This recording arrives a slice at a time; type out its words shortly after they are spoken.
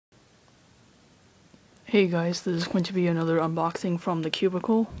Hey guys, this is going to be another unboxing from the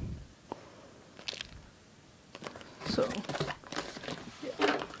Cubicle. So,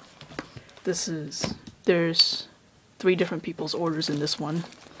 yeah. There's 3 different people's orders in this one.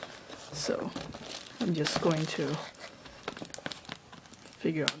 So, I'm just going to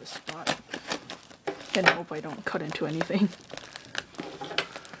figure out a spot and hope I don't cut into anything.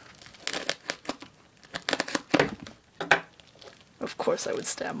 Of course I would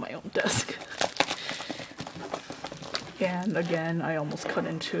stab my own desk. And again, I almost cut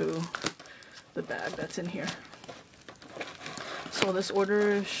into the bag that's in here. So this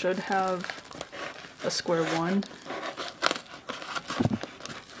order should have a square one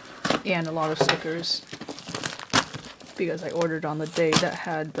and a lot of stickers because I ordered on the day that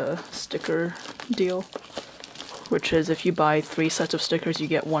had the sticker deal, which is if you buy 3 sets of stickers you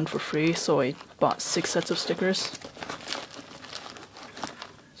get 1 for free, so I bought 6 sets of stickers.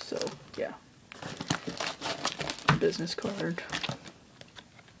 So yeah. Business card,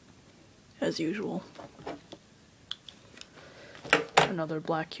 as usual. Another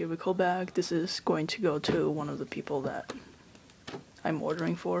black Cubicle bag. This is going to go to one of the people that I'm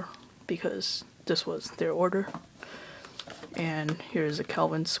ordering for because this was their order. And here's a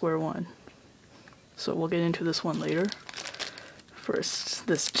Calvin square one. So we'll get into this one later. First,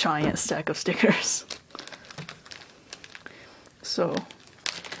 this giant stack of stickers. So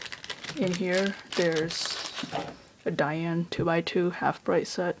in here there's a dayan 2x2 half bright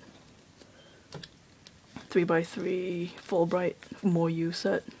set, 3x3 full bright moyu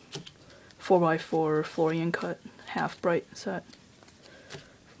set, 4x4 florian cut half bright set,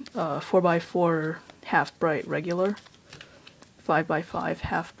 4x4 half bright regular, 5x5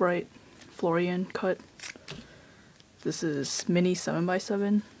 half bright florian cut. This is mini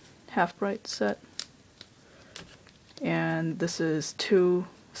 7x7 half bright set, and this is 2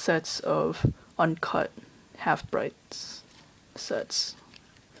 sets of uncut half brights sets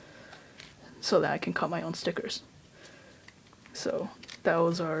so that I can cut my own stickers. So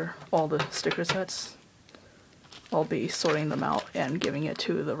those are all the sticker sets. I'll be sorting them out and giving it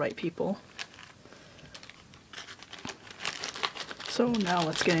to the right people. So now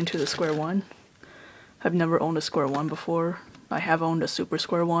let's get into the square one. I've never owned a square one before. I have owned a super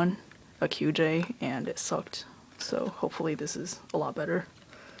square one, a QJ, and it sucked. So hopefully this is a lot better.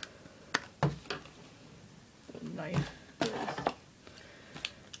 Knife.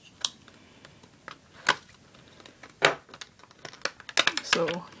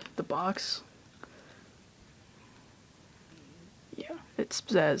 So the box, yeah, it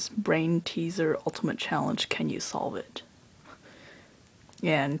says Brain Teaser Ultimate Challenge, can you solve it?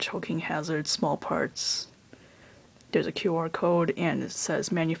 And choking hazard, small parts. There's a QR code and it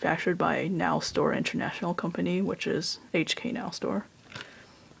says manufactured by Now Store International Company, which is HK Now Store.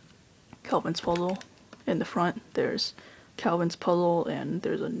 Calvin's puzzle. In the front there's Calvin's puzzle and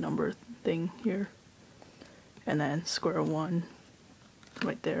there's a number thing here, and then square one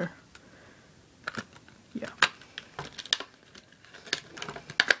right there. Yeah.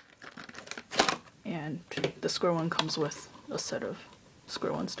 And the square one comes with a set of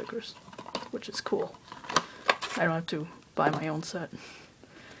square one stickers, which is cool. I don't have to buy my own set.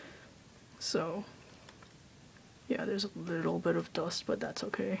 So yeah, there's a little bit of dust, but that's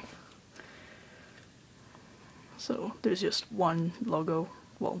okay. So there's just one logo.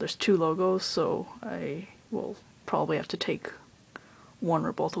 Well, there's 2 logos, so I will probably have to take one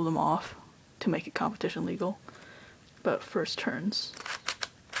or both of them off to make it competition legal. But first turns.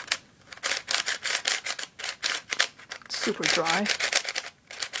 It's super dry.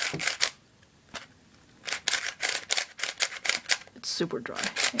 It's super dry,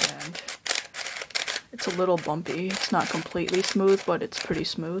 and it's a little bumpy. It's not completely smooth, but it's pretty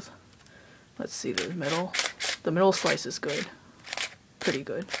smooth. Let's see the middle. The middle slice is good. Pretty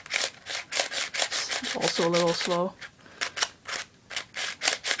good. It's also a little slow.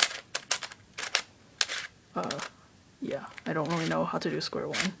 Yeah, I don't really know how to do square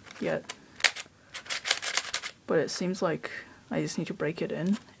one yet. But it seems like I just need to break it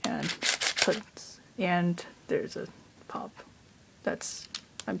in and and there's a pop.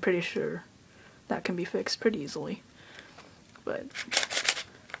 I'm pretty sure that can be fixed pretty easily. But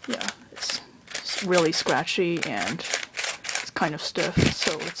yeah, it's really scratchy and it's kind of stiff,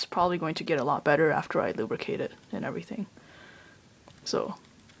 so it's probably going to get a lot better after I lubricate it and everything. So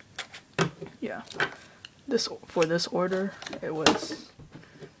yeah, for this order it was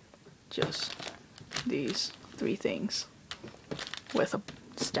just these 3 things with a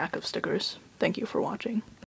stack of stickers. Thank you for watching.